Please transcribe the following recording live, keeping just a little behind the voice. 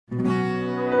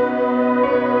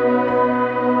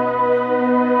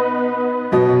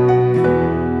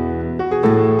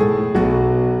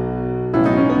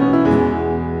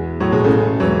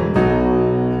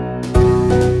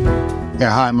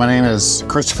Hi, my name is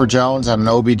Christopher Jones. I'm an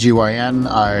OBGYN.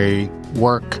 I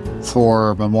work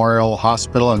for Memorial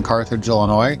Hospital in Carthage,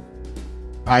 Illinois.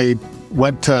 I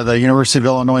went to the University of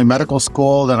Illinois Medical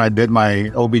School, then I did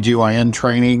my OBGYN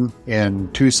training in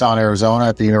Tucson, Arizona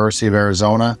at the University of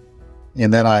Arizona.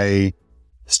 And then I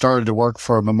started to work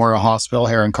for Memorial Hospital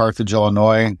here in Carthage,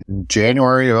 Illinois in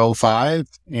January of 2005,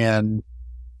 and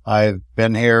I've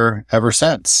been here ever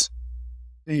since.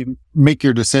 You make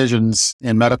your decisions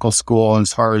in medical school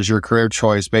as far as your career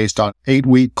choice based on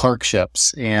 8-week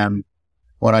clerkships. And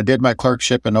when I did my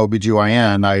clerkship in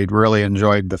OBGYN, I really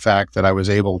enjoyed the fact that I was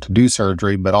able to do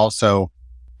surgery, but also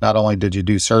not only did you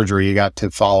do surgery, you got to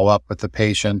follow up with the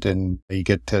patient and you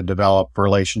get to develop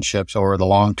relationships over the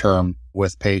long term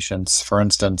with patients, for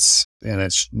instance, and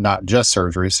it's not just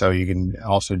surgery, so you can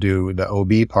also do the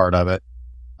OB part of it.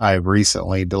 I've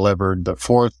recently delivered the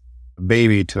 4th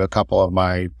baby to a couple of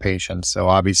my patients. So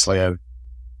obviously I've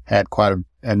had quite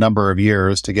a number of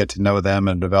years to get to know them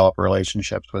and develop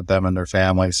relationships with them and their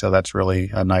families. So that's really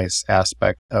a nice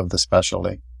aspect of the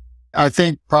specialty. I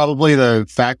think probably the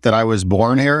fact that I was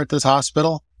born here at this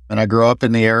hospital and I grew up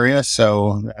in the area.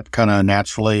 So that kind of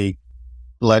naturally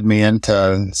led me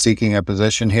into seeking a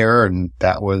position here. And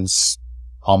that was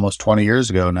almost 20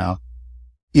 years ago now.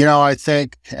 You know, I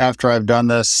think after I've done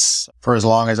this for as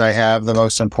long as I have, the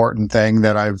most important thing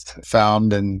that I've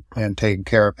found in taking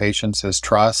care of patients is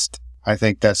trust. I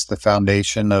think that's the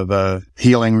foundation of a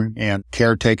healing and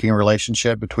caretaking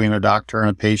relationship between a doctor and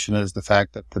a patient, is the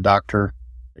fact that the doctor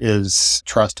is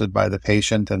trusted by the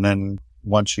patient. And then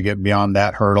once you get beyond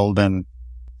that hurdle, then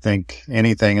I think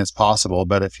anything is possible.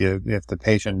 But if the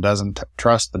patient doesn't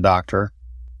trust the doctor,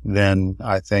 then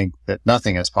I think that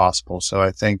nothing is possible. So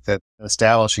I think that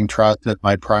establishing trust is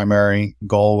my primary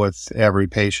goal with every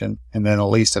patient. And then at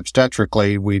least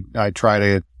obstetrically, I try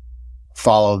to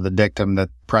follow the dictum that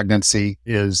pregnancy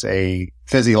is a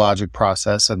physiologic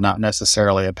process and not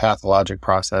necessarily a pathologic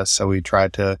process. So we try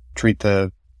to treat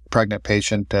the pregnant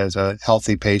patient as a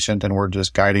healthy patient, and we're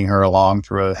just guiding her along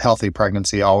through a healthy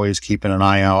pregnancy, always keeping an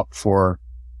eye out for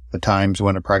the times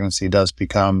when a pregnancy does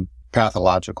become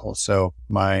pathological. So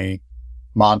my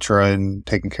mantra in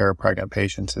taking care of pregnant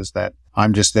patients is that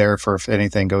I'm just there for if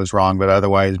anything goes wrong, but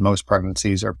otherwise most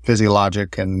pregnancies are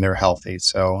physiologic and they're healthy.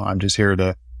 So I'm just here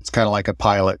it's kind of like a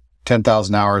pilot,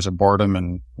 10,000 hours of boredom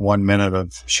and 1 minute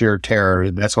of sheer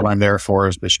terror. That's what I'm there for,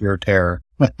 is the sheer terror.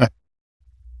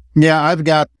 Yeah, I've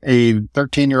got a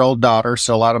 13-year-old daughter,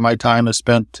 so a lot of my time is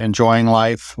spent enjoying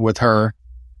life with her.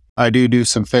 I do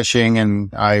some fishing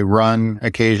and I run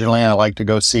occasionally. I like to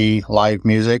go see live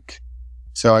music.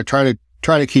 So I try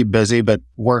to keep busy, but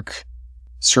work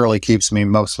surely keeps me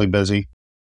mostly busy.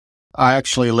 I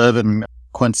actually live in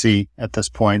Quincy at this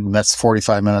point, and that's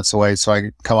 45 minutes away. So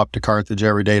I come up to Carthage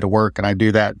every day to work, and I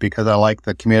do that because I like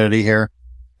the community here.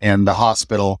 And the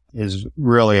hospital is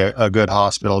really a good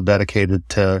hospital dedicated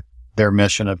to their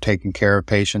mission of taking care of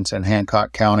patients in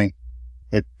Hancock County.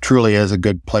 It truly is a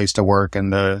good place to work,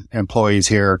 and the employees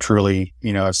here are truly,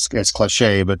 it's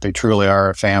cliche, but they truly are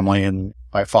a family. And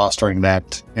by fostering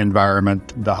that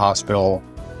environment, the hospital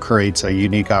creates a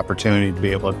unique opportunity to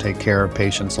be able to take care of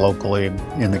patients locally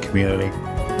and in the community.